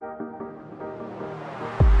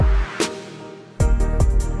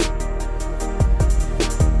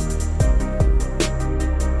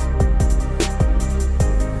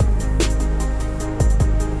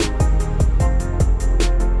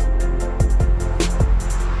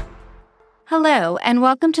Hello, and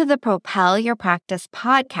welcome to the Propel Your Practice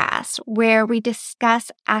podcast, where we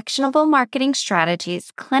discuss actionable marketing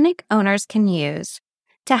strategies clinic owners can use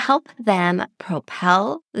to help them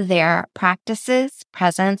propel their practice's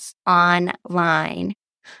presence online.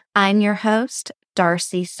 I'm your host,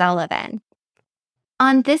 Darcy Sullivan.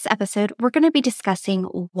 On this episode, we're going to be discussing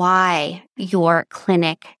why your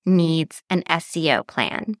clinic needs an SEO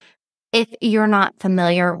plan. If you're not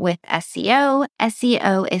familiar with SEO,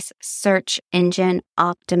 SEO is search engine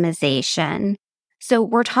optimization. So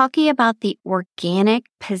we're talking about the organic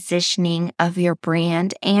positioning of your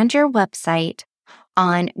brand and your website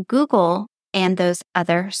on Google and those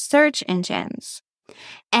other search engines.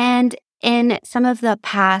 And in some of the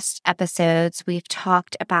past episodes, we've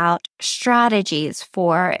talked about strategies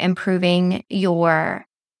for improving your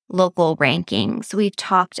local rankings. We've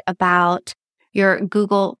talked about your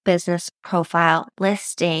Google business profile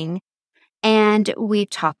listing, and we've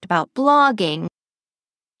talked about blogging.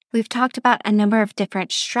 We've talked about a number of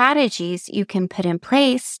different strategies you can put in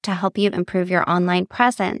place to help you improve your online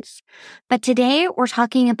presence. But today we're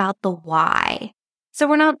talking about the why. So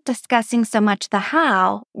we're not discussing so much the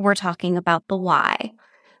how, we're talking about the why.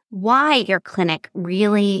 Why your clinic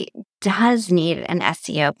really does need an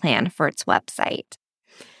SEO plan for its website.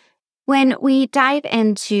 When we dive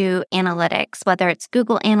into analytics, whether it's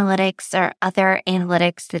Google Analytics or other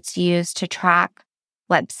analytics that's used to track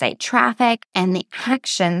website traffic and the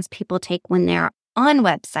actions people take when they're on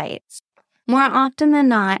websites, more often than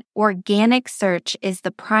not, organic search is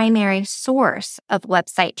the primary source of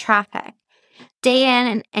website traffic. Day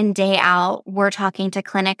in and day out, we're talking to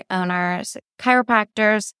clinic owners,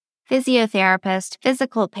 chiropractors, physiotherapists,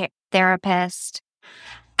 physical therapists,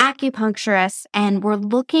 acupuncturists, and we're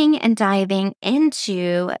looking and diving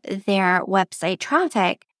into their website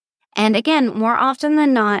traffic. And again, more often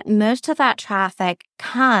than not, most of that traffic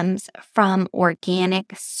comes from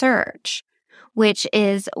organic search, which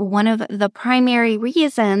is one of the primary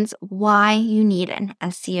reasons why you need an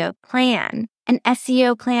SEO plan. An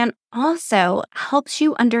SEO plan also helps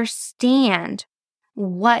you understand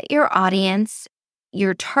what your audience,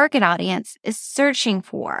 your target audience, is searching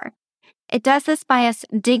for. It does this by us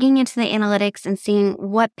digging into the analytics and seeing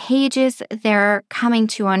what pages they're coming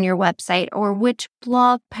to on your website or which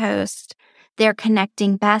blog post they're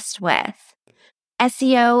connecting best with.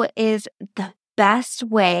 SEO is the best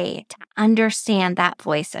way to understand that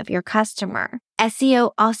voice of your customer.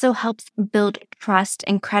 SEO also helps build trust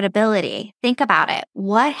and credibility. Think about it.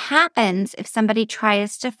 What happens if somebody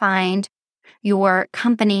tries to find your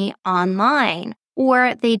company online?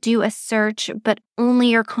 Or they do a search, but only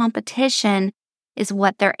your competition is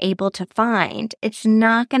what they're able to find. It's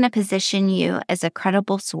not going to position you as a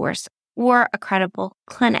credible source or a credible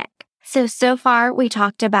clinic. So far we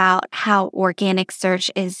talked about how organic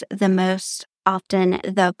search is the most often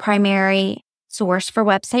the primary source for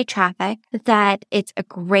website traffic, that it's a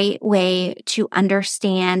great way to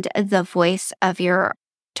understand the voice of your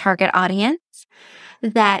target audience,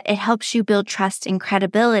 that it helps you build trust and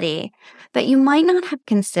credibility. But you might not have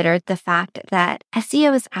considered the fact that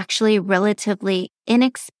SEO is actually relatively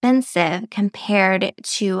inexpensive compared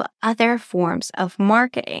to other forms of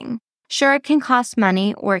marketing. Sure, it can cost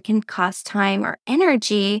money or it can cost time or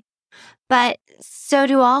energy, but so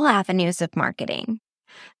do all avenues of marketing.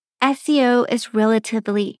 SEO is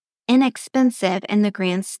relatively inexpensive in the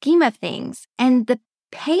grand scheme of things, and the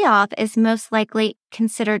payoff is most likely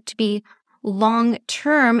considered to be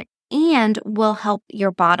long-term and will help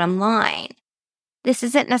your bottom line. This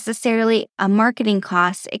isn't necessarily a marketing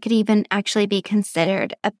cost. It could even actually be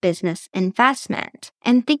considered a business investment.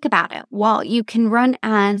 And think about it. While you can run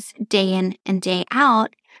ads day in and day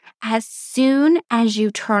out, as soon as you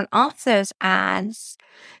turn off those ads,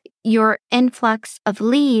 your influx of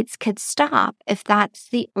leads could stop if that's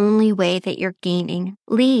the only way that you're gaining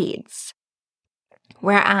leads.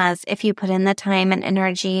 Whereas if you put in the time and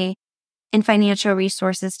energy and financial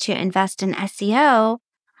resources to invest in SEO,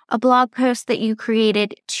 a blog post that you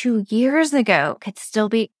created 2 years ago could still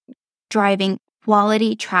be driving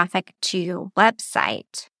quality traffic to your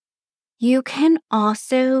website. You can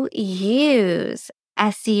also use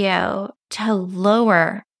SEO to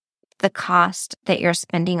lower the cost that you're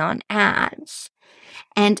spending on ads.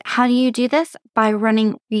 And how do you do this? By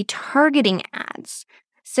running retargeting ads.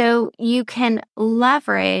 So you can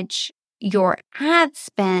leverage your ad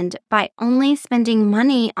spend by only spending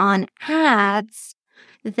money on ads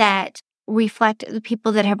that reflect the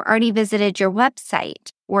people that have already visited your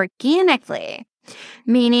website organically,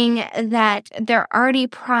 meaning that they're already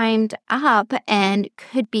primed up and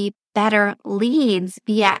could be better leads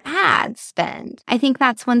via ad spend. I think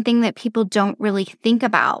that's one thing that people don't really think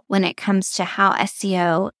about when it comes to how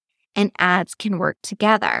SEO and ads can work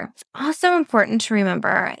together. It's also important to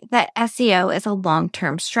remember that SEO is a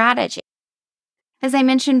long-term strategy. As I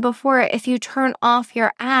mentioned before, if you turn off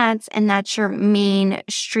your ads and that's your main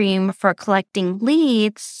stream for collecting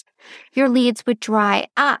leads, your leads would dry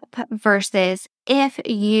up versus if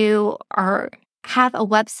you have a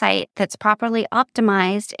website that's properly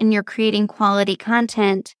optimized and you're creating quality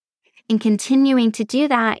content and continuing to do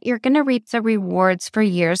that, you're going to reap the rewards for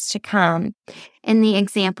years to come. In the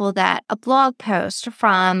example that a blog post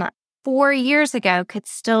from 4 years ago could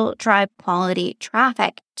still drive quality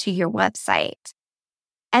traffic to your website.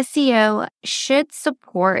 SEO should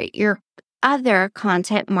support your other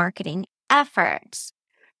content marketing efforts.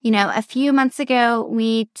 A few months ago,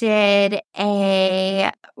 we did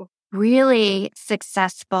a really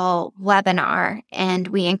successful webinar, and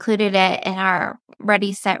we included it in our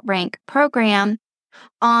Ready, Set, Rank program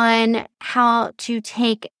on how to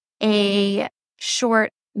take a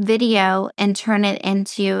short video and turn it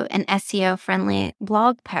into an SEO-friendly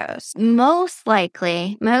blog post. Most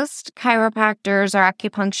likely, most chiropractors or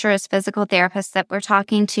acupuncturists, physical therapists that we're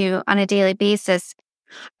talking to on a daily basis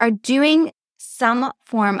are doing some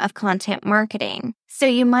form of content marketing. So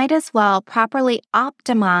you might as well properly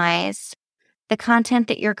optimize the content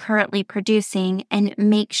that you're currently producing and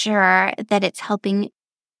make sure that it's helping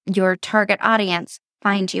your target audience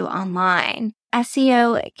find you online.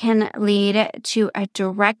 SEO can lead to a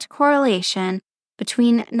direct correlation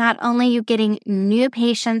between not only you getting new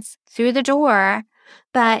patients through the door,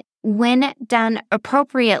 but when done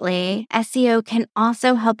appropriately, SEO can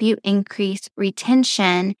also help you increase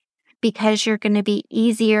retention because you're going to be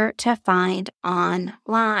easier to find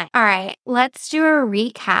online. All right, let's do a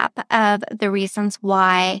recap of the reasons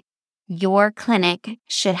why your clinic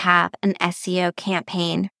should have an SEO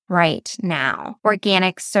campaign right now.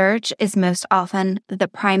 Organic search is most often the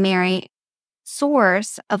primary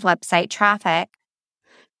source of website traffic.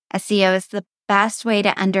 SEO is the best way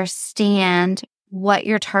to understand what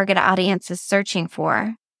your target audience is searching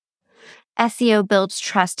for. SEO builds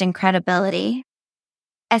trust and credibility.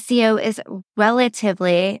 SEO is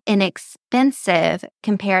relatively inexpensive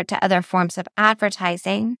compared to other forms of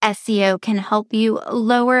advertising. SEO can help you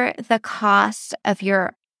lower the cost of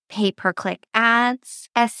your pay-per-click ads.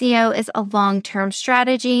 SEO is a long-term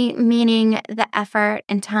strategy, meaning the effort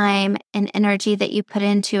and time and energy that you put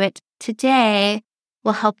into it today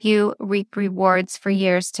will help you reap rewards for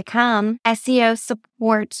years to come. SEO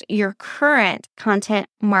supports your current content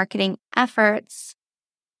marketing efforts.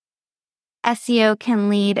 SEO can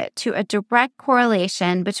lead to a direct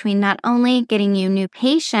correlation between not only getting you new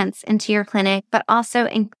patients into your clinic, but also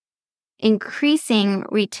increasing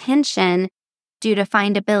retention due to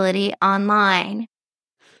findability online.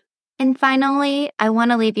 And finally, I want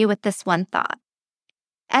to leave you with this one thought.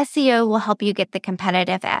 SEO will help you get the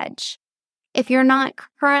competitive edge. If you're not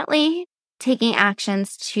currently taking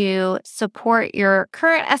actions to support your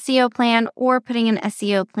current SEO plan or putting an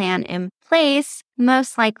SEO plan in place,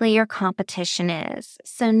 most likely your competition is.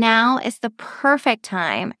 So now is the perfect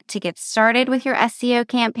time to get started with your SEO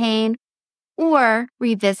campaign or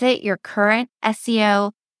revisit your current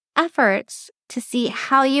SEO efforts to see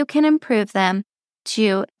how you can improve them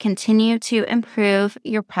to continue to improve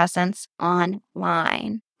your presence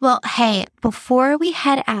online. Well, hey, before we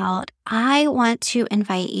head out, I want to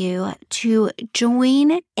invite you to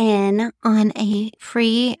join in on a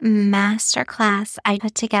free masterclass I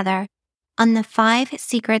put together on the 5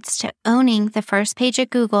 secrets to owning the first page of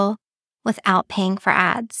Google without paying for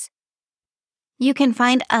ads. You can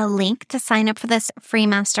find a link to sign up for this free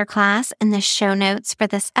masterclass in the show notes for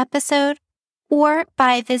this episode or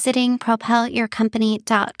by visiting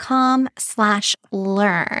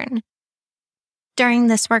propelyourcompany.com/learn. During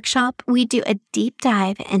this workshop, we do a deep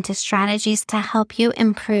dive into strategies to help you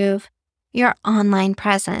improve your online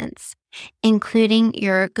presence, including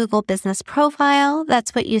your Google Business Profile.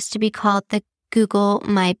 That's what used to be called the Google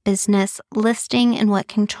My Business listing and what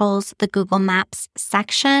controls the Google Maps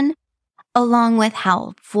section, along with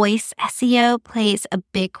how voice SEO plays a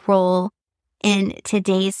big role in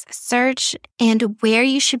today's search and where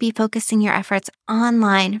you should be focusing your efforts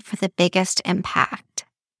online for the biggest impact.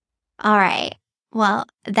 All right. Well,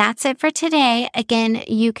 that's it for today. Again,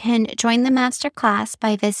 you can join the masterclass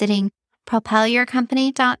by visiting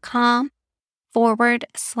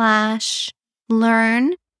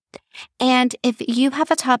propelyourcompany.com/learn. And if you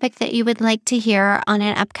have a topic that you would like to hear on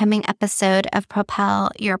an upcoming episode of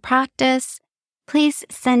Propel Your Practice, please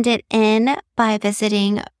send it in by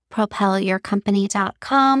visiting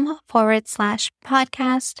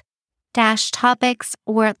propelyourcompany.com/podcast topics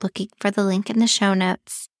or looking for the link in the show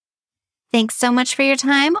notes. Thanks so much for your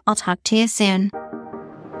time. I'll talk to you soon.